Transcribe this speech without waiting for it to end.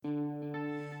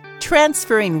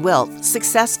Transferring wealth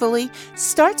successfully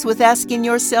starts with asking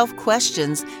yourself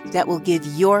questions that will give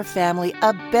your family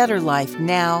a better life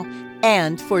now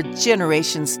and for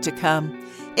generations to come.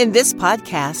 In this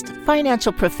podcast,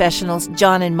 financial professionals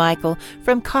John and Michael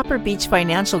from Copper Beech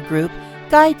Financial Group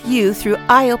guide you through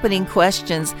eye-opening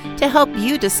questions to help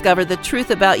you discover the truth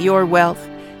about your wealth.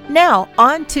 Now,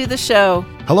 on to the show.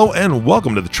 Hello and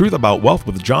welcome to The Truth About Wealth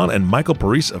with John and Michael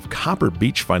Parise of Copper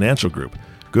Beech Financial Group.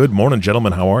 Good morning,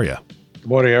 gentlemen. How are you? Good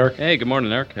morning, Eric. Hey, good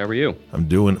morning, Eric. How are you? I'm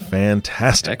doing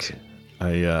fantastic.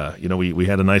 Excellent. We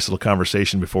had a nice little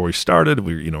conversation before we started.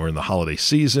 We're in the holiday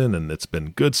season, and it's been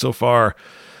good so far.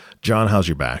 John, how's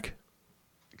your back?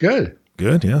 Good.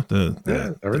 Good, yeah.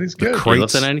 Everything's the good. Crates, you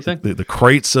lifting anything? The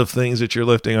crates of things that you're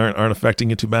lifting aren't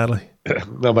affecting you too badly?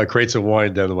 No, my crates of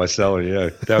wine down to my cellar,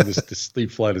 down this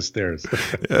steep flight of stairs. Yeah,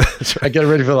 that's right. I get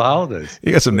ready for the holidays.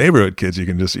 You got some neighborhood kids you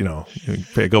can just, you can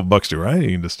pay a couple bucks to, right? You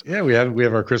can just... Yeah, we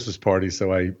have our Christmas party,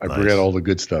 so I Nice. bring out all the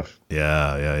good stuff.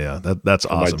 Yeah. That's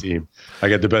For awesome. my team. I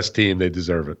got the best team. They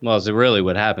deserve it. Well, so really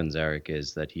what happens, Eric,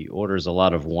 is that he orders a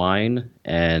lot of wine,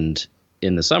 and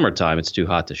in the summertime, it's too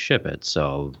hot to ship it.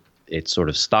 So it sort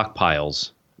of stockpiles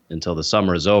until the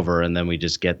summer is over, and then we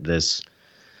just get this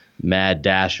mad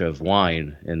dash of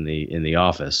wine in the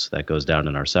office that goes down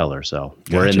in our cellar. So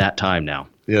we're in that time now.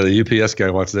 Yeah, the UPS guy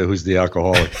wants to know who's the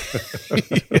alcoholic.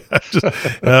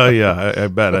 I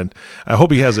bet. And I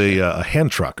hope he has a hand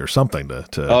truck or something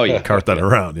to cart that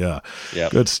around. Yeah.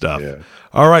 Yep. Good stuff. Yeah.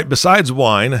 All right. Besides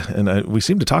wine, and we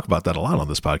seem to talk about that a lot on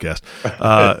this podcast.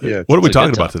 Yeah, what are we it's a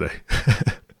talking good about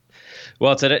today?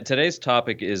 Well, today's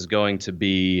topic is going to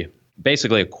be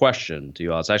basically a question to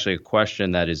you all. It's actually a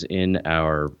question that is in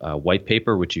our white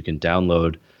paper, which you can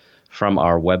download from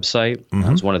our website.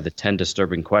 It's one of the 10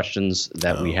 disturbing questions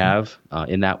that we have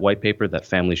in that white paper that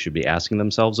families should be asking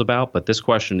themselves about. But this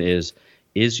question is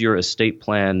your estate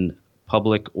plan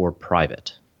public or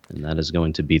private? And that is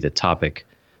going to be the topic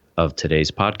of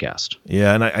today's podcast.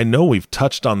 Yeah. And I know we've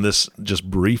touched on this just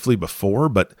briefly before,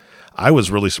 but I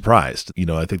was really surprised.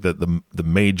 I think that the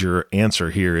major answer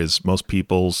here is most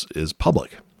people's is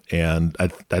public. And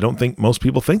I don't think most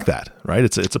people think that, right?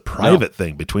 It's a private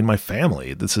thing between my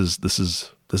family. This is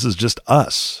just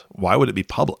us. Why would it be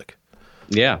public?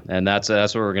 Yeah, and that's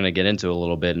what we're going to get into a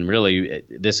little bit. And really,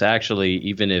 this actually,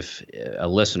 even if a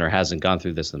listener hasn't gone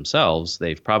through this themselves,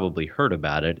 they've probably heard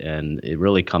about it, and it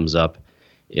really comes up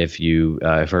if you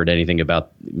have heard anything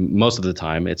about, most of the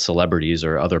time, it's celebrities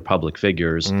or other public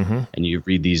figures, and you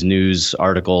read these news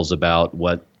articles about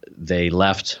what they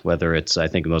left, whether it's, I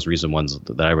think the most recent ones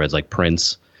that I read is like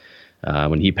Prince,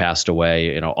 when he passed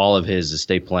away, all of his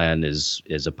estate plan is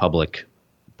a public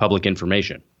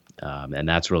information. And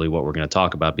that's really what we're going to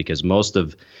talk about, because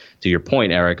to your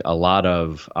point, Eric, a lot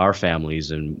of our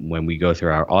families, and when we go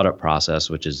through our audit process,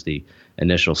 which is the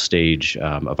initial stage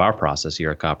of our process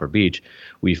here at Copper Beech,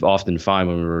 we've often find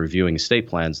when we're reviewing estate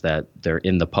plans that they're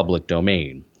in the public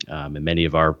domain. And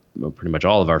pretty much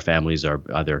all of our families are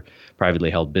either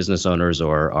privately held business owners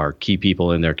or are key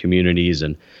people in their communities,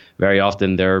 and very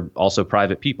often they're also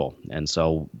private people. And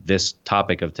so this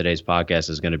topic of today's podcast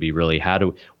is going to be really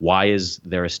why is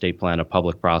their estate plan a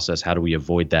public process? How do we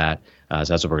avoid that? So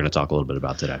that's what we're going to talk a little bit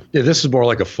about today. Yeah, this is more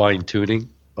like a fine tuning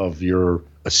of your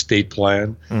estate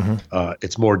plan.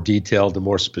 It's more detailed and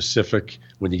more specific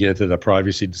when you get into the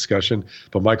privacy discussion.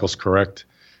 But Michael's correct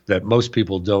that most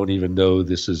people don't even know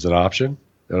this is an option.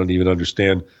 They don't even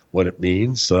understand what it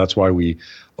means. So that's why we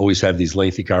always have these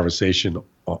lengthy conversations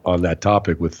on that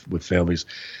topic with families,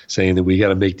 saying that we got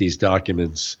to make these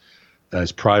documents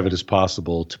as private as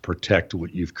possible to protect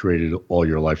what you've created all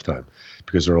your lifetime.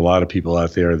 Because there are a lot of people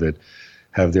out there that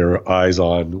have their eyes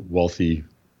on wealthy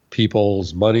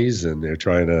people's monies, and they're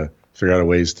trying to figure out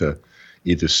ways to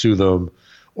either sue them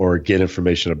or get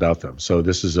information about them. So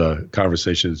this is a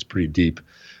conversation that's pretty deep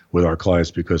with our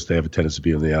clients because they have a tendency to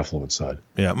be on the affluent side.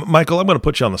 Yeah, Michael, I'm going to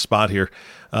put you on the spot here.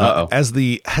 As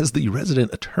the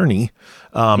resident attorney,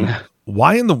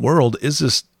 why in the world is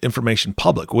this information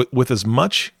public? With as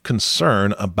much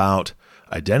concern about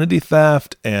identity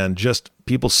theft and just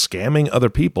people scamming other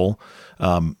people,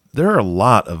 there are a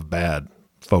lot of bad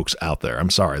folks out there. I'm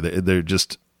sorry, they're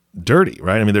just dirty,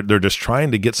 right? I mean, they're just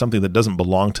trying to get something that doesn't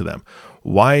belong to them.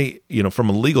 Why, from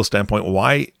a legal standpoint,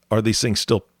 why are these things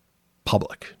still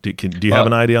public? Do you have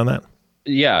an idea on that?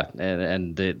 Yeah,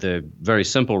 and the very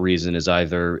simple reason is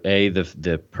either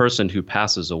the person who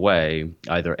passes away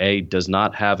either does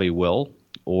not have a will,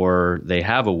 or they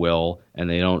have a will and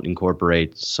they don't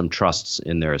incorporate some trusts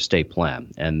in their estate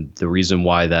plan. And the reason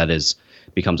why that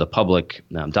becomes a public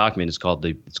document is called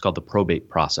the probate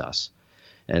process.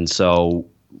 And so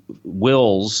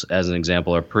wills, as an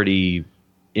example, are pretty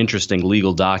interesting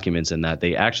legal documents in that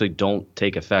they actually don't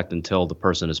take effect until the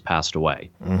person has passed away.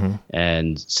 Mm-hmm.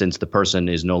 And since the person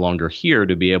is no longer here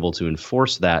to be able to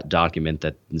enforce that document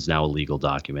that is now a legal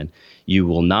document, you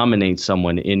will nominate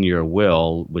someone in your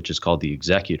will, which is called the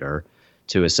executor,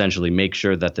 to essentially make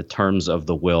sure that the terms of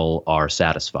the will are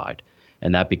satisfied.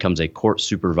 And that becomes a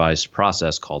court-supervised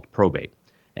process called probate.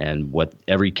 And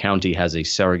every county has a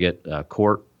surrogate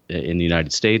court in the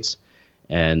United States.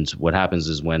 And what happens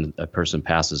is when a person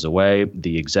passes away,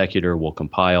 the executor will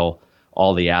compile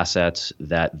all the assets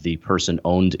that the person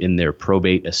owned in their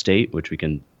probate estate, which we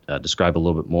can describe a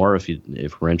little bit more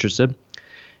if we're interested.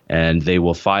 And they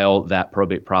will file that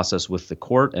probate process with the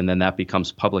court, and then that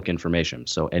becomes public information.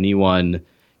 So anyone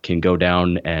can go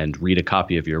down and read a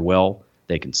copy of your will.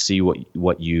 They can see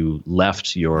what you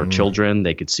left your children.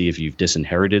 They could see if you've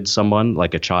disinherited someone,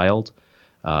 like a child,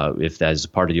 if that is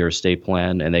part of your estate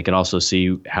plan. And they can also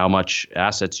see how much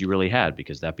assets you really had,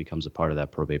 because that becomes a part of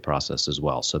that probate process as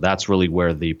well. So that's really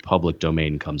where the public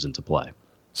domain comes into play.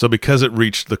 So because it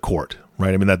reached the court,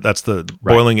 right? I mean, that's the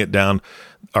boiling it down.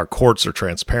 Our courts are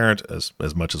transparent as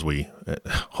much as we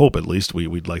hope, at least.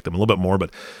 We'd like them a little bit more,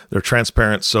 but they're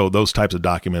transparent. So those types of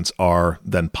documents are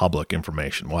then public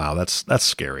information. Wow, that's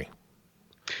scary.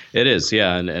 It is,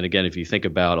 yeah. And again, if you think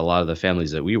about a lot of the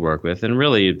families that we work with, and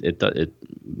really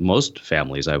most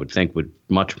families, I would think, would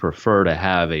much prefer to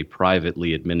have a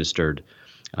privately administered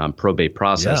probate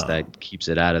process that keeps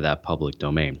it out of that public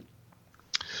domain.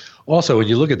 Also, when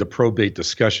you look at the probate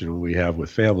discussion we have with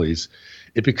families,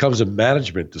 it becomes a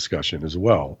management discussion as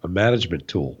well, a management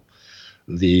tool.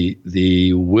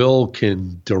 The will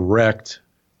can direct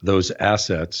those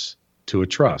assets to a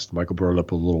trust. Michael brought it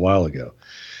up a little while ago.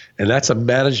 And that's a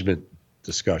management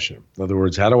discussion. In other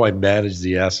words, how do I manage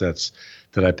the assets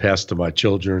that I pass to my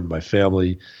children, my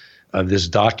family? This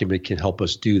document can help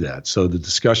us do that. So the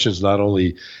discussion is not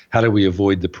only how do we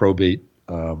avoid the probate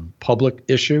public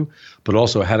issue, but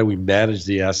also how do we manage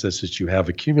the assets that you have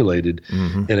accumulated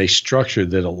in a structure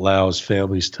that allows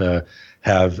families to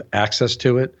have access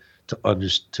to it, to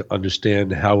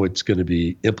understand how it's going to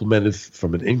be implemented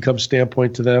from an income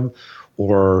standpoint to them,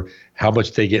 or how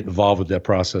much they get involved with that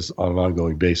process on an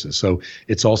ongoing basis. So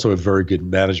it's also a very good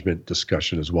management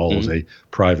discussion as well as a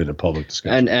private and public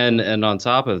discussion. And on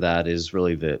top of that is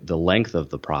really the length of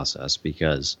the process,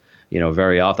 because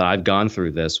very often I've gone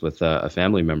through this with a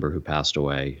family member who passed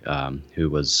away, who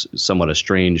was somewhat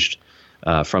estranged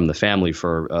from the family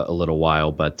for a little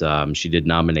while, but she did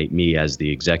nominate me as the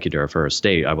executor of her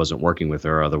estate. I wasn't working with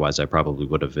her, otherwise I probably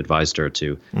would have advised her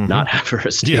to not have her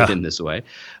estate in this way.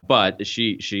 But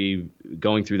she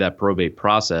going through that probate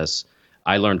process,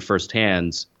 I learned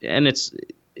firsthand, and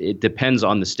it depends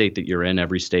on the state that you're in.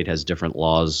 Every state has different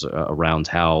laws around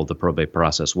how the probate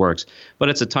process works, but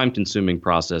it's a time-consuming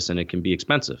process, and it can be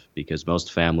expensive because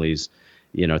most families,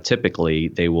 typically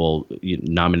they will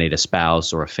nominate a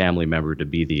spouse or a family member to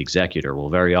be the executor. Well,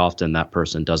 very often that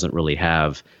person doesn't really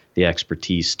have the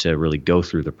expertise to really go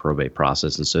through the probate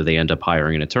process, and so they end up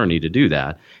hiring an attorney to do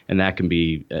that, and that can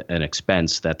be an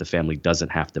expense that the family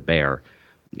doesn't have to bear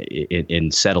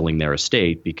in settling their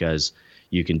estate, because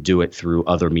you can do it through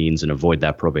other means and avoid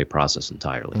that probate process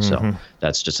entirely. So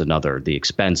that's just the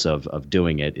expense of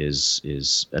doing it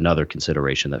is another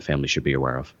consideration that families should be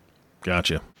aware of.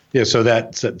 Gotcha. Yeah. So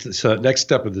that next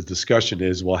step of the discussion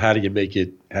is, well, how do you make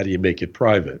it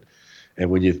private? And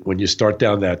when you start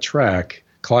down that track,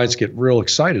 clients get real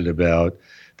excited about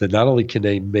that. Not only can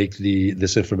they make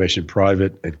this information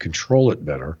private and control it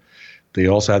better, they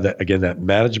also have that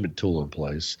management tool in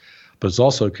place, but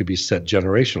it could be set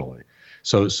generationally.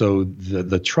 So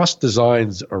the trust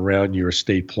designs around your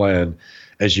estate plan,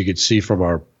 as you could see from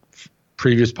our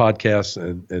previous podcasts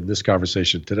and this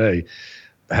conversation today,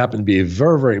 happen to be a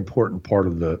very, very important part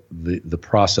of the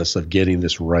process of getting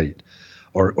this right,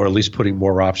 or at least putting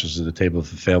more options on the table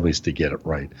for families to get it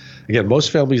right. Again, most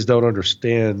families don't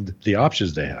understand the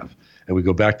options they have. And we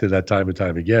go back to that time and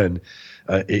time again.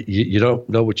 You don't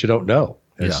know what you don't know.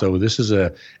 And so this is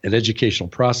an educational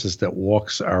process that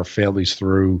walks our families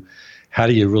through. How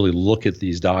do you really look at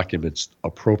these documents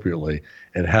appropriately,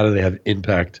 and how do they have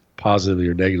impact positively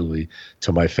or negatively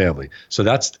to my family? So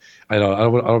I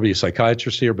don't want to be a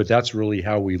psychiatrist here, but that's really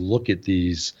how we look at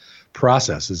these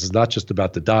processes. It's not just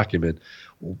about the document.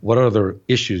 What other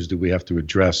issues do we have to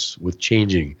address with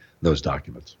changing those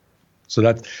documents? So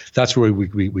that's where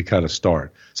we kind of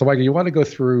start. So Michael, you want to go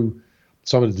through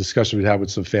some of the discussion we had with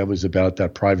some families about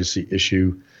that privacy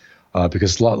issue,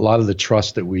 because a lot of the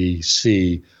trust that we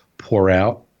see pour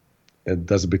out and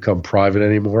doesn't become private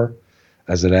anymore.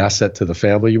 as an asset to the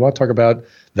family. You want to talk about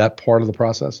that part of the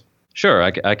process? Sure,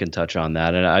 I can touch on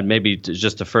that. And I'd maybe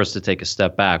just to take a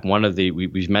step back. One of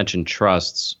we've mentioned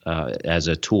trusts as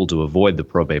a tool to avoid the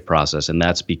probate process, and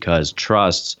that's because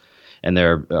trusts, and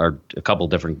there are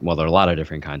a lot of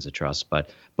different kinds of trusts, but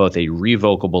both a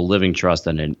revocable living trust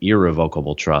and an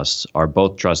irrevocable trust are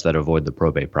both trusts that avoid the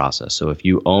probate process. So if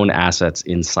you own assets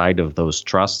inside of those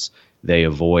trusts, they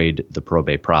avoid the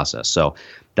probate process. So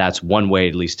that's one way,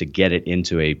 at least, to get it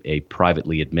into a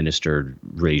privately administered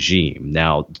regime.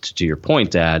 Now, to your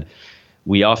point, Dad,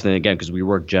 we often, again, because we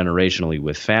work generationally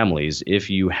with families, if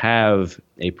you have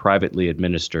a privately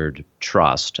administered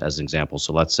trust, as an example,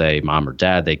 so let's say mom or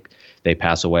dad, they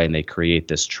pass away and they create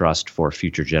this trust for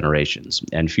future generations.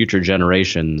 And future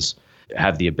generations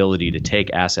have the ability to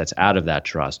take assets out of that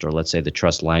trust, or let's say the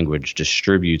trust language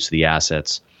distributes the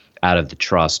assets out of the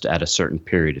trust at a certain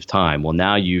period of time. Well,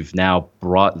 now you've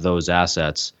brought those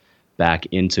assets back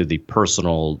into the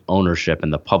personal ownership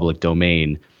and the public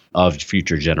domain of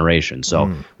future generations.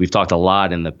 So we've talked a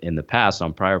lot in the past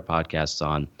on prior podcasts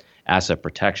on asset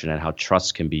protection and how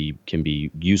trusts can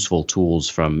be useful tools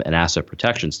from an asset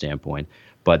protection standpoint.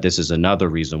 But this is another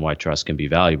reason why trusts can be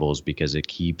valuable, is because it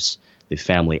keeps the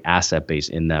family asset base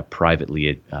in that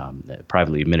privately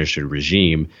administered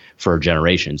regime for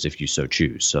generations, if you so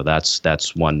choose. So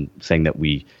that's one thing that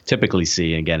we typically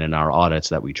see, again, in our audits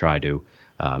that we try to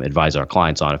advise our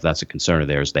clients on. If that's a concern of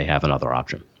theirs, they have another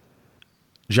option.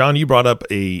 John, you brought up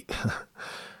a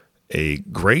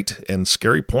great and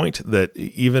scary point that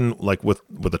even like with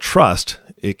a trust,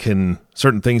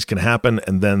 certain things can happen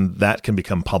and then that can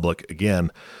become public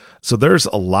again. So there's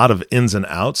a lot of ins and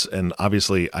outs, and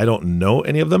obviously I don't know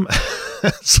any of them.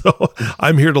 So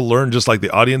I'm here to learn just like the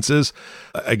audience is.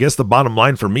 I guess the bottom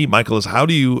line for me, Michael, is how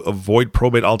do you avoid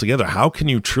probate altogether? How can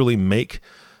you truly make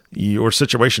your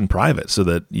situation private so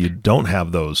that you don't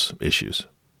have those issues?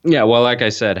 Yeah, well, like I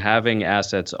said, having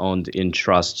assets owned in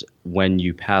trust when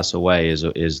you pass away is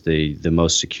the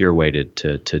most secure way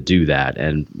to do that.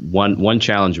 And one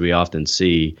challenge we often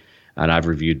see, and I've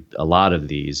reviewed a lot of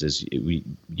these, is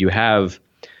you have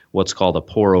what's called a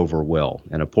pour-over will.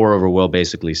 And a pour-over will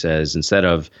basically says,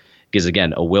 because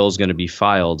again, a will is going to be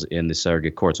filed in the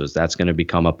surrogate court, so that's going to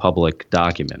become a public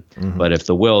document. Mm-hmm. But if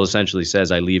the will essentially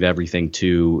says, I leave everything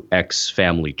to X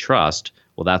family trust,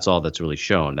 well, that's all that's really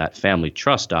shown. That family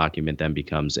trust document then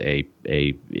becomes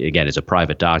it's a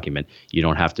private document. You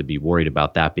don't have to be worried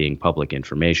about that being public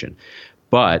information.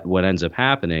 But what ends up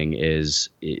happening is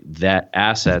that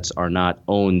assets are not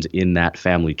owned in that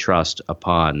family trust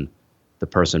upon the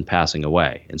person passing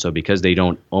away. And so because they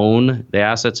don't own the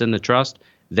assets in the trust,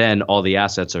 then all the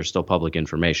assets are still public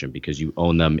information because you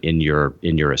own them in your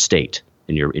estate,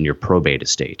 in your probate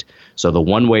estate. So the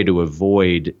one way to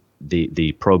avoid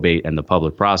the probate and the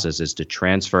public process is to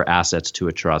transfer assets to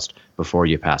a trust before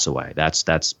you pass away.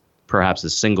 That's perhaps the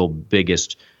single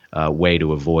biggest way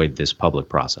to avoid this public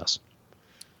process.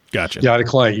 Gotcha. Yeah, I had a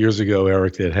client years ago,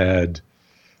 Eric, that had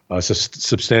a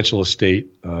substantial estate.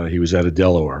 He was out of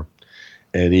Delaware,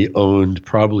 and he owned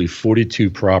probably 42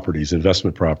 properties,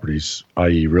 investment properties,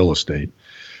 i.e. real estate,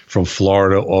 from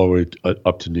Florida all the way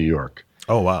up to New York.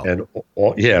 Oh, wow. And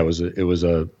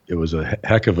it was a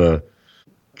heck of a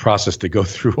process to go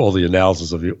through all the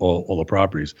analysis of all the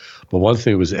properties. But one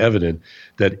thing was evident,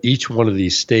 that each one of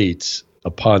these states,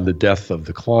 upon the death of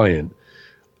the client,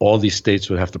 all these states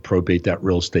would have to probate that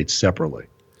real estate separately.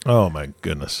 Oh my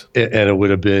goodness! And it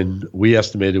would have been, we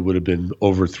estimated, would have been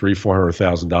over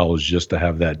 $300,000-$400,000 just to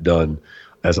have that done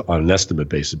as on an estimate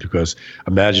basis. Because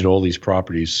imagine all these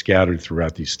properties scattered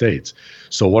throughout these states.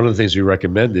 So one of the things we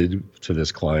recommended to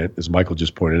this client, as Michael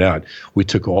just pointed out, we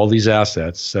took all these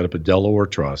assets, set up a Delaware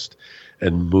trust,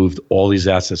 and moved all these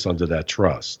assets under that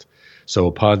trust. So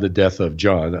upon the death of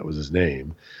John, that was his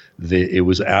name, it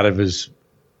was out of his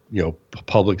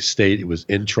public state. It was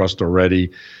in trust already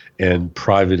and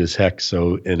private as heck.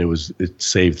 So, and it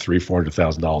saved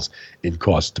 $300,000-$400,000 in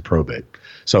cost to probate.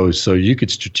 So you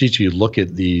could strategically look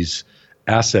at these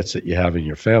assets that you have in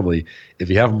your family. If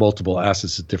you have multiple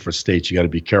assets in different states, you got to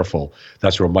be careful.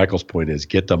 That's where Michael's point is: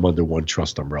 get them under one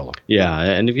trust umbrella. Yeah,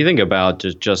 and if you think about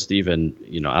just even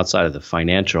outside of the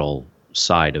financial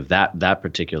side of that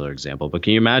particular example, but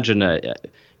can you imagine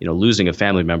losing a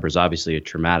family member is obviously a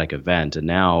traumatic event, and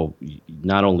now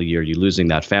not only are you losing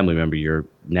that family member, you're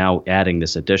now adding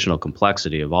this additional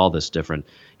complexity of all this different,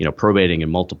 probating in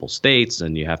multiple states,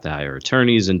 and you have to hire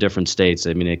attorneys in different states.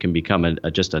 I mean, it can become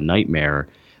just a nightmare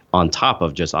on top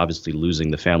of just obviously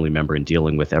losing the family member and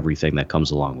dealing with everything that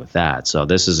comes along with that. So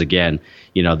this is, again,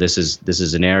 this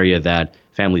is an area that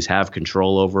families have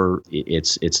control over.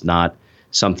 It's not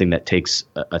something that takes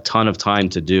a ton of time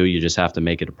to do. You just have to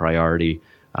make it a priority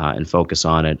and focus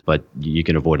on it. But you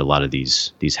can avoid a lot of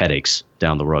these headaches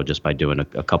down the road just by doing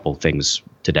a couple things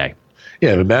today.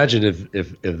 Yeah, imagine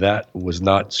if that was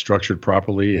not structured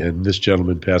properly and this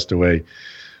gentleman passed away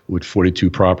with 42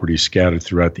 properties scattered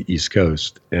throughout the East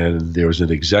Coast, and there was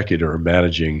an executor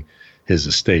managing his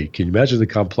estate. Can you imagine the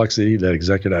complexity that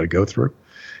executor had to go through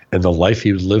and the life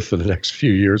he would live for the next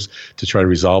few years to try to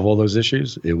resolve all those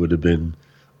issues? It would have been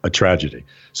a tragedy.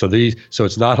 So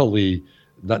it's not only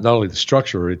the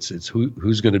structure, it's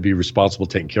who's going to be responsible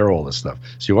taking care of all this stuff.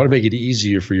 So you want to make it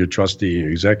easier for your trustee and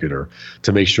executor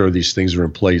to make sure these things are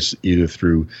in place, either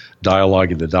through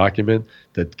dialogue in the document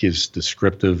that gives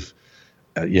descriptive,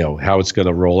 how it's going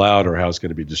to roll out or how it's going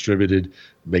to be distributed,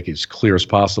 make it as clear as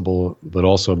possible, but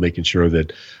also making sure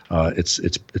that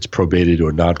it's probated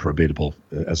or non-probatable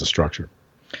as a structure.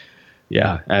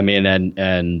 Yeah, I mean, and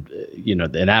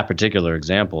in that particular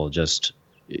example, just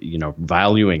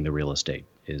valuing the real estate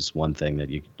is one thing that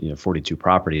 42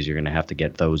 properties, you're going to have to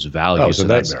get those values. So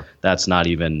that's not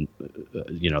even,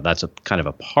 that's a kind of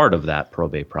a part of that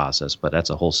probate process, but that's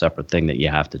a whole separate thing that you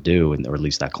have to do, or at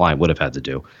least that client would have had to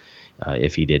do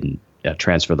if he didn't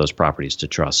transfer those properties to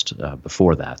trust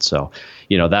before that. So,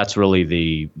 that's really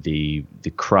the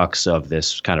crux of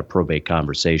this kind of probate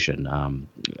conversation.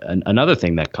 Another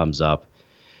thing that comes up,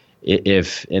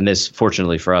 and this,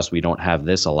 fortunately for us, we don't have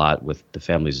this a lot with the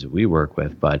families that we work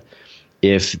with, but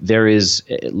if there is,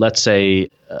 let's say,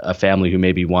 a family who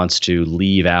maybe wants to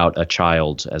leave out a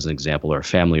child, as an example, or a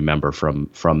family member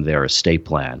from their estate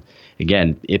plan,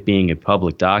 again, it being a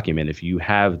public document, if you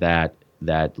have that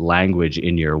language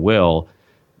in your will,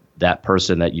 that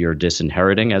person that you're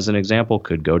disinheriting, as an example,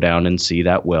 could go down and see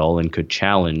that will and could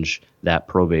challenge that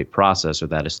probate process or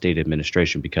that estate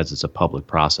administration because it's a public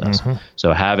process. Mm-hmm.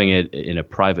 So having it in a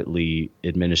privately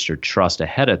administered trust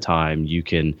ahead of time, you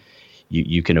can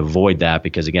avoid that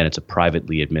because, again, it's a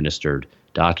privately administered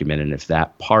document. And if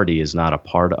that party is not a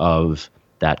part of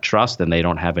that trust, then they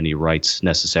don't have any rights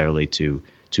necessarily to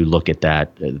look at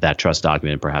that trust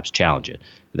document and perhaps challenge it.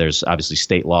 There's obviously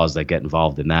state laws that get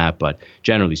involved in that, but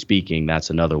generally speaking, that's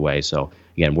another way. So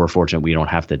again, we're fortunate we don't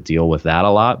have to deal with that a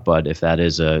lot, but if that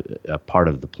is a part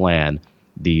of the plan,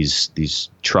 these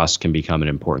trusts can become an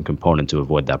important component to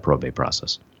avoid that probate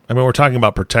process. I mean, we're talking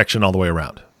about protection all the way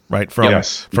around, right?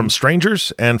 From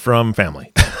strangers and from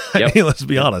family. Yep. I mean, let's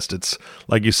be honest. It's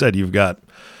like you said, you've got,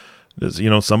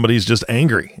 somebody's just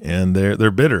angry and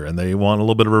they're bitter and they want a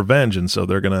little bit of revenge. And so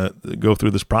they're going to go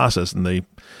through this process, and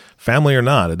family or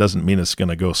not, it doesn't mean it's going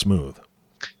to go smooth.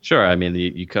 Sure. I mean,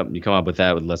 you come up with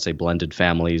that with, let's say, blended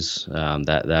families.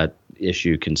 That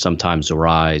issue can sometimes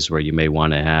arise where you may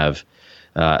want to have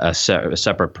a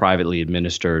separate privately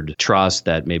administered trust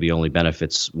that maybe only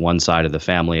benefits one side of the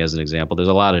family, as an example. There's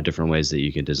a lot of different ways that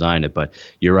you can design it, but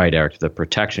you're right, Eric. The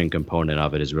protection component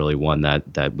of it is really one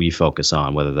that we focus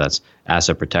on, whether that's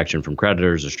asset protection from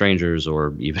creditors or strangers,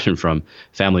 or even from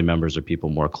family members or people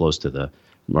more close to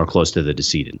the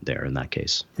decedent there in that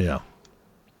case. Yeah.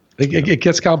 It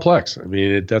gets complex. I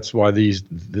mean, that's why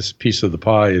this piece of the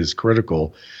pie is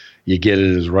critical. You get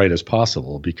it as right as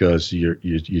possible because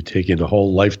you take in a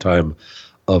whole lifetime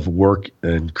of work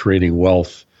and creating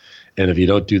wealth. And if you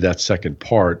don't do that second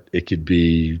part, it could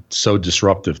be so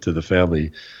disruptive to the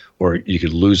family, or you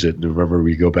could lose it. And remember,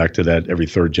 we go back to that every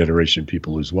third generation,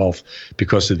 people lose wealth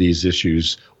because of these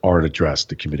issues aren't addressed.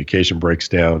 The communication breaks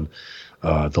down,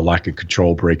 the lack of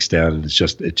control breaks down, and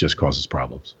it just causes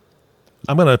problems.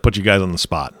 I'm going to put you guys on the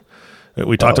spot.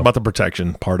 We talked about the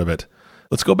protection part of it.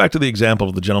 Let's go back to the example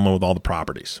of the gentleman with all the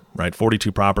properties, right?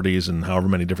 42 properties in however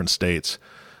many different states.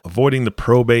 Avoiding the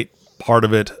probate part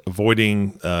of it,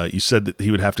 you said that he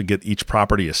would have to get each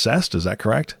property assessed. Is that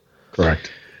correct?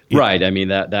 Correct. Right. I mean,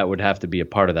 that would have to be a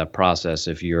part of that process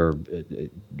if you're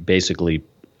basically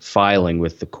filing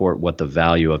with the court what the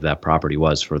value of that property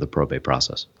was for the probate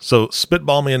process. So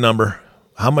spitball me a number.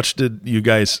 How much did you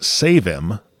guys save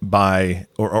him by,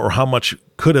 or how much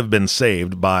could have been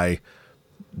saved by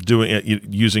doing it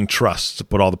using trusts to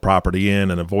put all the property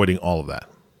in and avoiding all of that?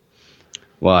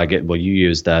 Well, you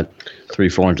used that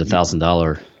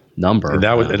 $300,000-$400,000 number, and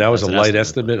that was a light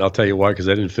estimate. I'll tell you why, because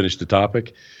I didn't finish the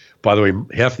topic. By the way,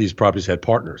 half of these properties had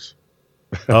partners.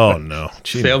 Oh no,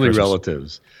 family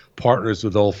relatives, partners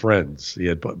with old friends. He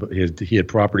had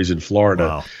properties in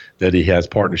Florida that he has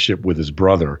partnership with his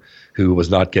brother, who was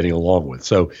not getting along with.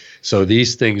 So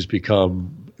these things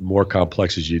become more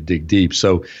complex as you dig deep.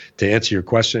 So to answer your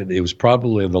question, it was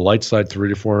probably on the light side,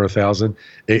 $300,000 to $400,000.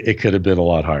 It could have been a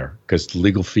lot higher because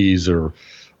legal fees are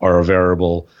a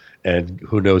variable, and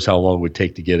who knows how long it would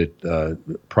take to get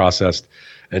it processed.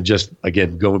 And just,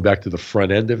 again, going back to the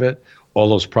front end of it, all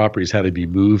those properties had to be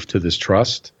moved to this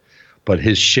trust, but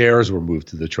his shares were moved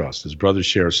to the trust. His brother's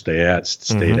shares stayed out.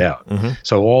 Mm-hmm.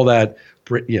 So all that,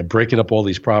 breaking up all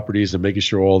these properties and making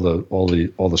sure all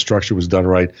the structure was done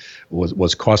right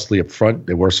was costly up front.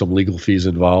 There were some legal fees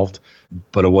involved,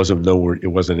 but it wasn't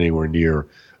anywhere near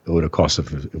it would have cost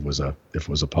if it was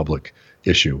a public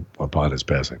issue upon his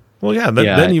passing. Well,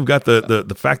 then you've got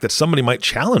the fact that somebody might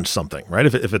challenge something, right?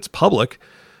 If it's public,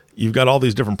 you've got all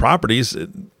these different properties.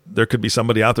 There could be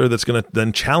somebody out there that's going to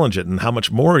then challenge it. And how much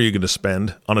more are you going to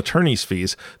spend on attorney's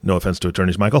fees? No offense to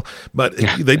attorneys, Michael, but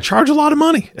they charge a lot of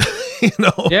money,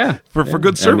 for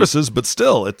good services. But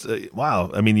still, it's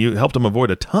wow. I mean, you helped them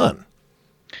avoid a ton.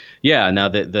 Yeah. Now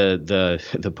the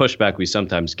pushback we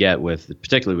sometimes get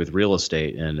particularly with real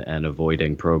estate and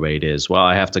avoiding probate is, well,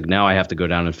 I have to go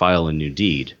down and file a new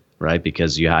deed, right?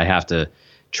 Because I have to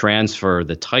transfer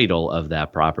the title of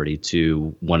that property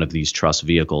to one of these trust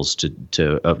vehicles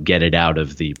to get it out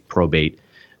of the probate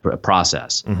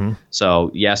process. Mm-hmm.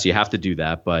 So yes, you have to do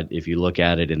that, but if you look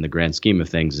at it in the grand scheme of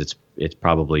things, it's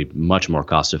probably much more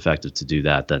cost effective to do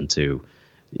that than to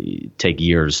take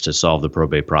years to solve the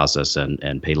probate process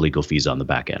and pay legal fees on the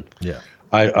back end. Yeah.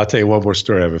 I'll tell you one more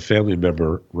story. I have a family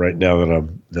member right now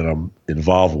that I'm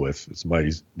involved with. It's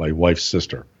my wife's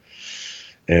sister,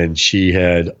 and she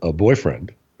had a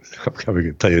boyfriend. I'm going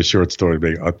to tell you a short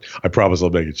story. I promise I'll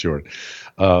make it short.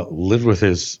 Lived with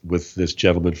this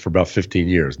gentleman for about 15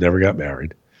 years. Never got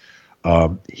married.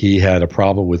 He had a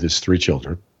problem with his 3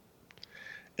 children,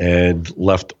 and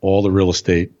left all the real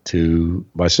estate to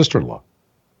my sister-in-law.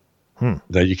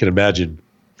 Now you can imagine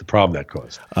the problem that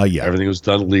caused. Yeah. Everything was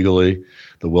done legally.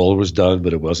 The will was done,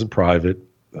 but it wasn't private.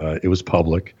 It was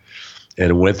public,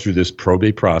 and it went through this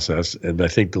probate process. And I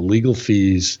think the legal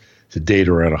fees to date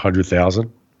are around $100,000.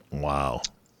 Wow.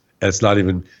 And it's not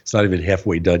even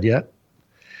halfway done yet,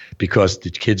 because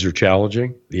the kids are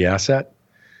challenging the asset,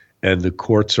 and the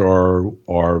courts are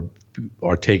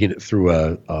taking it through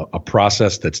a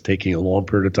process that's taking a long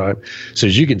period of time. So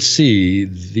as you can see,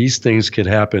 these things can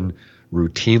happen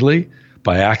routinely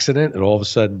by accident, and all of a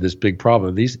sudden this big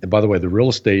problem. And by the way, the real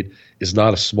estate is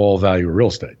not a small value of real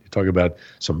estate. You're talking about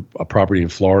a property in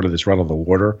Florida that's right on the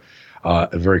water,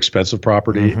 a very expensive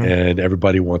property, mm-hmm. and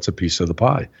everybody wants a piece of the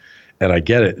pie. And I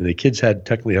get it. And the kids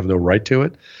technically have no right to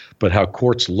it. But how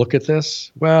courts look at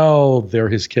this, well, they're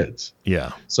his kids.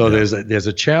 Yeah. So there's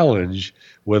a challenge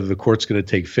whether the court's going to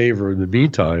take favor. In the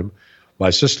meantime, my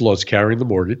sister-in-law is carrying the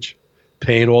mortgage,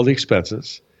 paying all the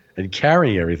expenses, and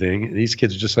carrying everything. And these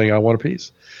kids are just saying, "I want a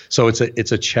piece." So it's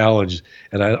a challenge.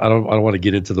 And I don't want to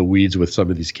get into the weeds with some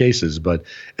of these cases, but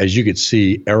as you can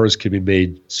see, errors can be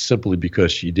made simply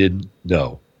because you didn't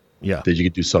know that you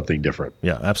could do something different.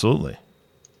 Yeah, absolutely.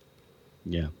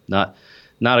 Yeah, not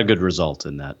a good result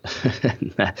in that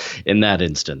in that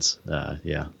instance.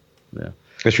 Yeah.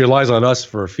 It relies on us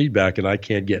for feedback, and I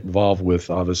can't get involved with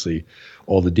obviously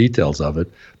all the details of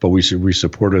it. But we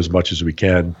support her as much as we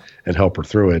can and help her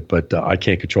through it. But I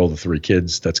can't control the 3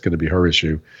 kids. That's going to be her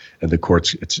issue, and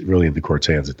it's really in the court's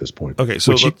hands at this point. Okay,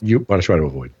 so you want to try to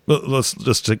avoid. Let's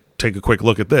just take a quick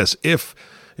look at this. If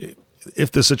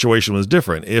the situation was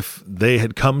different, if they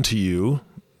had come to you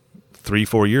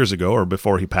 3-4 years ago, or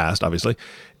before he passed, obviously,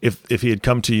 if he had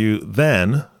come to you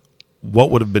then,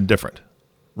 what would have been different?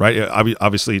 Right?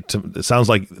 Obviously, it sounds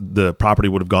like the property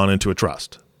would have gone into a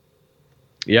trust.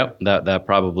 Yep, that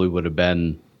probably would have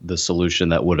been the solution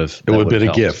that would have. It would have been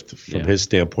a gift from his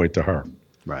standpoint to her.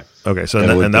 Right. Okay, so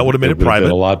that would have made it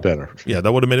private. A lot better. Yeah,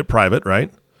 that would have made it private,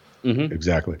 right? Mm-hmm.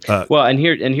 Exactly. Well, and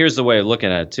here's the way of looking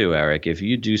at it too, Eric. If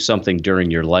you do something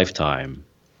during your lifetime,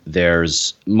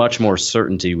 there's much more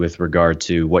certainty with regard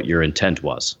to what your intent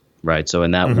was, right? So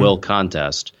in that mm-hmm. will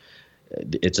contest,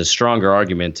 it's a stronger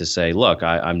argument to say, look,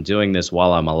 I'm doing this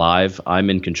while I'm alive. I'm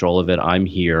in control of it. I'm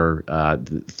here.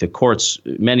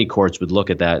 Many courts would look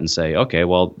at that and say, okay,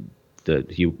 well,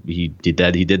 he did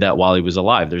that. He did that while he was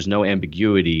alive. There's no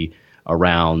ambiguity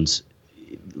around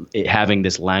having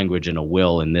this language in a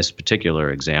will in this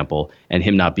particular example, and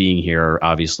him not being here,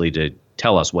 obviously, to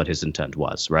tell us what his intent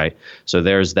was, right? So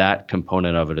there's that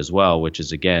component of it as well, which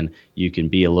is, again, you can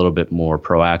be a little bit more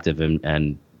proactive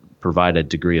and provide a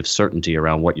degree of certainty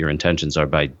around what your intentions are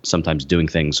by sometimes doing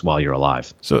things while you're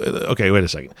alive. So, okay, wait a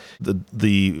second.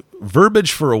 The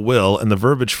verbiage for a will and the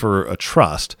verbiage for a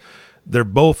trust, they're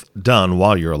both done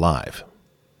while you're alive,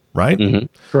 right? Mm-hmm.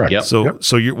 Correct. Yep.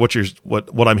 So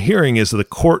what I'm hearing is that the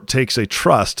court takes a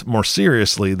trust more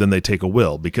seriously than they take a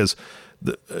will, because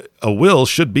a will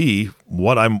should be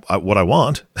what I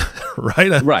want,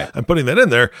 right? Right. I'm putting that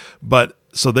in there, but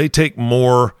so they take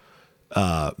more,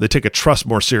 they take a trust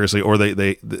more seriously, or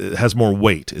it has more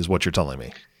weight, is what you're telling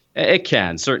me. It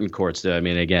can. Certain courts do. I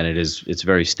mean, again, it's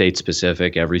very state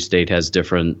specific. Every state has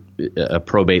different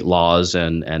probate laws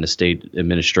and estate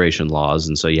administration laws,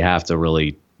 and so you have to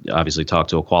really obviously talk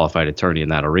to a qualified attorney in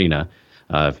that arena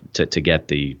to get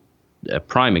the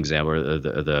prime example, or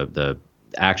the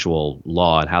actual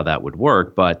law and how that would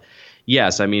work. But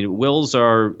yes, I mean, wills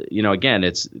are,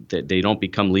 again, they don't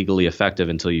become legally effective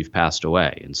until you've passed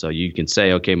away, and so you can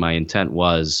say, okay, my intent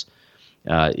was,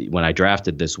 when I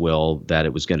drafted this will, that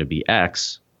it was going to be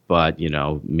X, but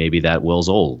maybe that will's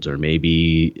old, or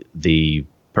maybe the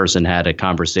person had a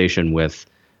conversation with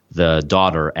the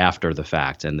daughter after the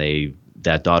fact, and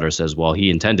that daughter says, well,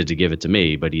 he intended to give it to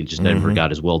me, but he just never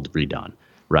got his will redone,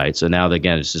 right? So now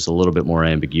again, it's just a little bit more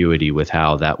ambiguity with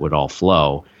how that would all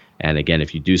flow. And again,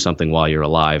 if you do something while you're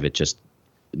alive,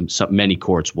 many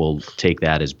courts will take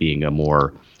that as being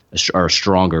a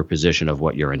stronger position of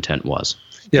what your intent was.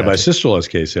 Yeah, my sister-in-law's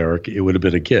case, Eric, it would have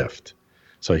been a gift.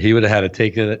 So he would have had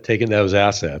to taken those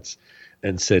assets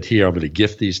and said, here, I'm going to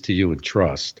gift these to you in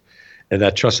trust. And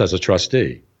that trust has a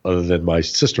trustee other than my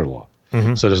sister-in-law.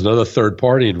 Mm-hmm. So there's another third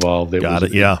party involved that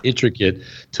was intricate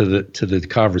to the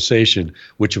conversation,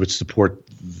 which would support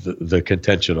the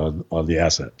contention on the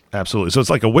asset. Absolutely. So it's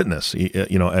like a witness,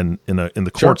 and in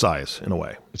the court's eyes, in a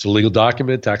way. It's a legal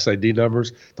document, tax ID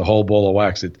numbers, the whole ball of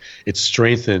wax. It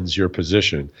strengthens your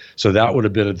position. So that would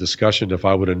have been a discussion if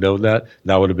I would have known that.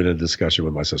 That would have been a discussion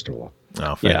with my sister-in-law.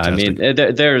 Oh, fantastic. Yeah, I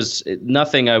mean, there's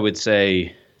nothing I would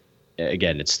say.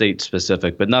 Again, it's state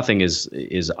specific, but nothing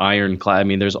is ironclad. I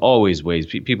mean, there's always ways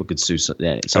people could sue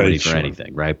somebody for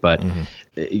anything, right? But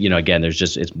again,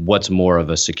 it's what's more of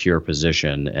a secure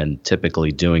position, and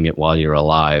typically doing it while you're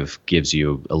alive gives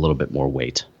you a little bit more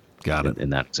weight. Got it. In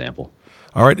that example.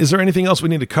 All right. Is there anything else we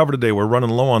need to cover today? We're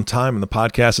running low on time in the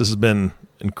podcast. This has been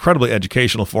incredibly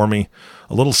educational for me,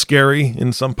 a little scary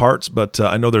in some parts, but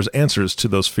I know there's answers to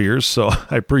those fears, so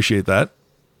I appreciate that.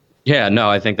 Yeah, no,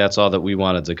 I think that's all that we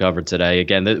wanted to cover today.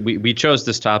 Again, we chose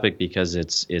this topic because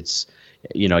it's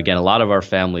again, a lot of our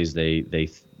families they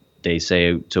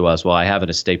say to us, well, I have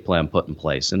an estate plan put in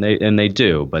place, and they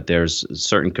do, but there's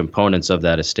certain components of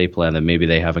that estate plan that maybe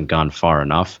they haven't gone far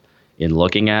enough in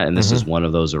looking at, and this is one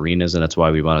of those arenas, and that's why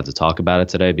we wanted to talk about it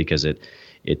today, because it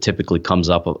typically comes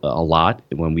up a lot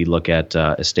when we look at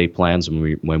estate plans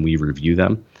and when we review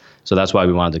them. So that's why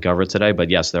we wanted to cover it today.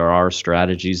 But yes, there are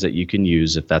strategies that you can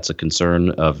use if that's a concern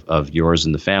of yours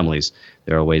and the family's.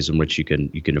 There are ways in which you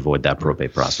can avoid that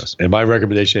probate process. And my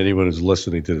recommendation to anyone who's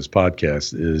listening to this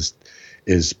podcast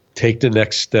is take the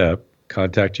next step,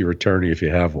 contact your attorney if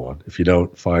you have one. If you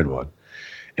don't, find one.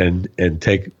 And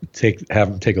have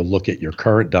them take a look at your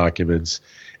current documents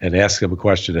and ask them a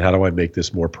question, how do I make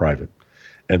this more private?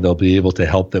 And they'll be able to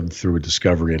help them through a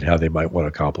discovery and how they might want to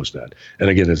accomplish that. And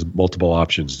again, there's multiple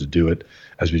options to do it,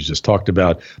 as we just talked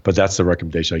about, but that's the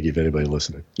recommendation I give anybody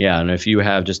listening. Yeah, and if you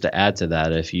have, just to add to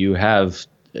that, if you have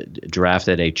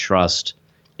drafted a trust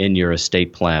in your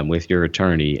estate plan with your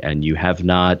attorney and you have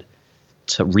not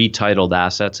retitled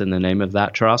assets in the name of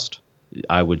that trust,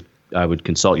 I would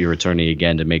consult your attorney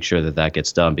again to make sure that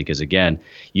gets done, because again,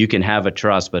 you can have a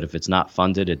trust, but if it's not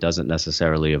funded, it doesn't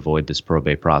necessarily avoid this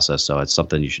probate process. So it's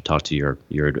something you should talk to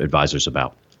your advisors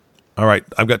about. All right.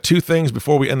 I've got two things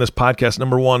before we end this podcast.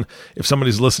 Number one, if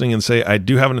somebody's listening and say, I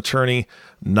do have an attorney,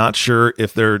 not sure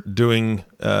if they're doing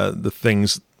the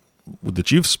things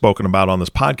that you've spoken about on this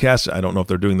podcast, I don't know if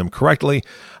they're doing them correctly,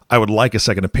 I would like a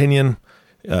second opinion.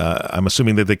 I'm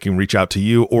assuming that they can reach out to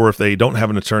you, or if they don't have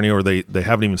an attorney or they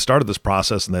haven't even started this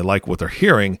process and they like what they're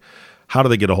hearing, how do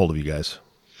they get a hold of you guys?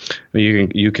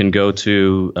 You can go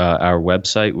to our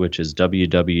website, which is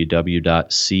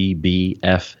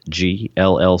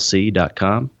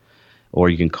www.cbfgllc.com, or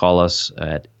you can call us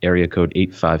at area code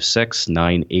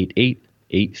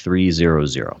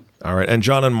 856-988-8300. All right. And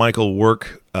John and Michael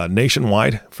work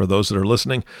nationwide for those that are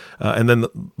listening. And then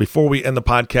before we end the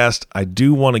podcast, I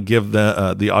do want to give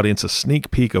the audience a sneak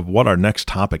peek of what our next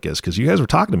topic is, because you guys were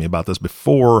talking to me about this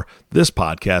before this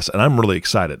podcast, and I'm really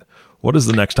excited. What is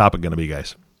the next topic going to be,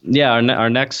 guys? Yeah, our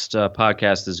next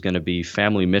podcast is going to be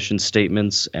family mission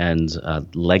statements and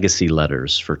legacy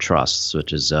letters for trusts,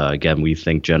 which is, again, we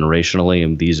think generationally,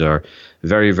 and these are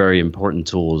very, very important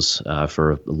tools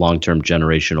for long-term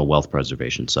generational wealth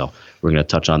preservation. So we're going to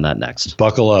touch on that next.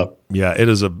 Buckle up. Yeah, it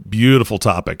is a beautiful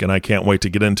topic, and I can't wait to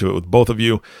get into it with both of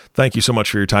you. Thank you so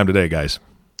much for your time today, guys.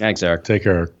 Thanks, Eric. Take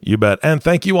care. You bet. And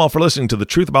thank you all for listening to the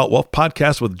Truth About Wealth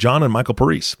podcast with John and Michael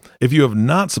Parise. If you have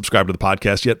not subscribed to the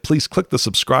podcast yet, please click the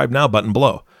subscribe now button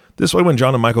below. This way, when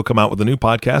John and Michael come out with a new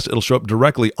podcast, it'll show up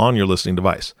directly on your listening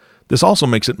device. This also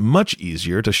makes it much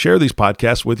easier to share these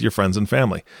podcasts with your friends and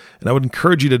family. And I would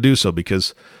encourage you to do so,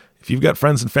 because if you've got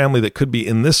friends and family that could be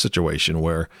in this situation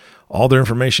where all their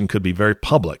information could be very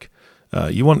public,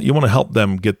 you want to help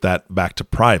them get that back to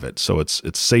private, so it's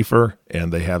safer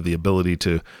and they have the ability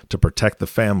to protect the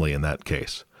family in that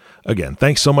case. Again,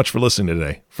 thanks so much for listening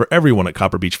today. For everyone at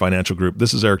Copper Beech Financial Group,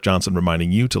 this is Eric Johnson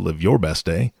reminding you to live your best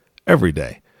day every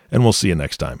day, and we'll see you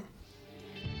next time.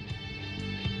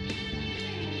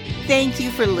 Thank you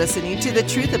for listening to the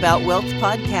Truth About Wealth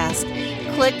podcast.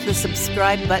 Click the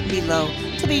subscribe button below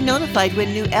to be notified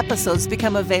when new episodes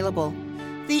become available.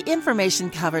 The information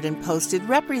covered and posted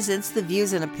represents the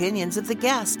views and opinions of the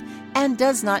guest and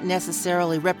does not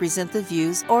necessarily represent the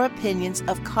views or opinions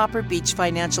of Copper Beech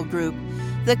Financial Group.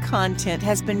 The content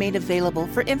has been made available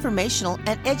for informational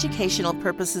and educational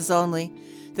purposes only.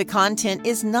 The content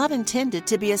is not intended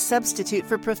to be a substitute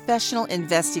for professional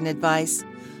investing advice.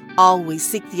 Always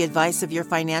seek the advice of your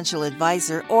financial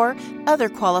advisor or other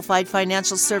qualified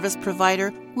financial service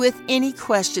provider with any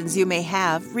questions you may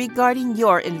have regarding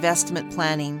your investment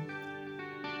planning.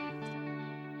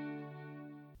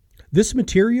 This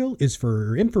material is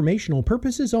for informational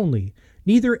purposes only.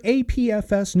 Neither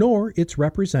APFS nor its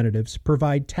representatives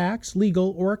provide tax,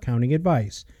 legal, or accounting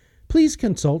advice. Please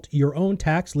consult your own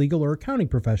tax, legal, or accounting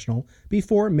professional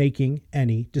before making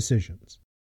any decisions.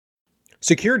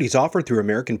 Securities offered through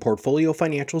American Portfolio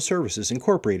Financial Services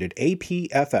Incorporated,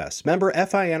 APFS, member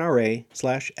FINRA/SIPC.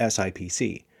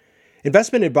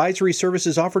 Investment advisory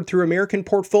services offered through American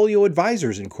Portfolio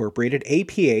Advisors Incorporated,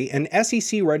 APA, an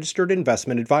SEC-registered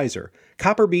investment advisor.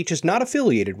 Copper Beech is not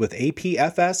affiliated with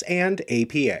APFS and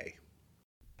APA.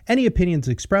 Any opinions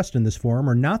expressed in this forum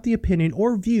are not the opinion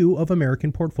or view of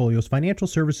American Portfolios Financial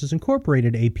Services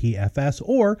Incorporated, APFS,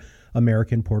 or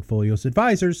American Portfolios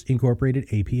Advisors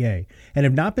Incorporated, APA, and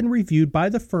have not been reviewed by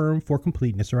the firm for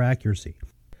completeness or accuracy.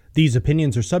 These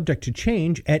opinions are subject to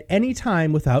change at any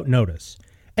time without notice.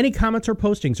 Any comments or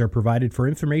postings are provided for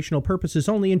informational purposes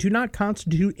only and do not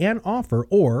constitute an offer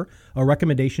or a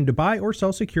recommendation to buy or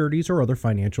sell securities or other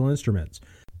financial instruments.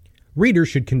 Readers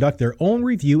should conduct their own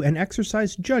review and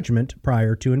exercise judgment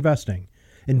prior to investing.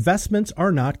 Investments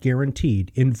are not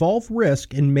guaranteed, involve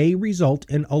risk, and may result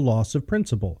in a loss of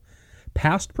principal.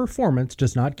 Past performance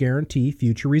does not guarantee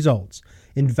future results.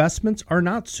 Investments are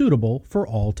not suitable for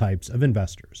all types of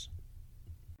investors.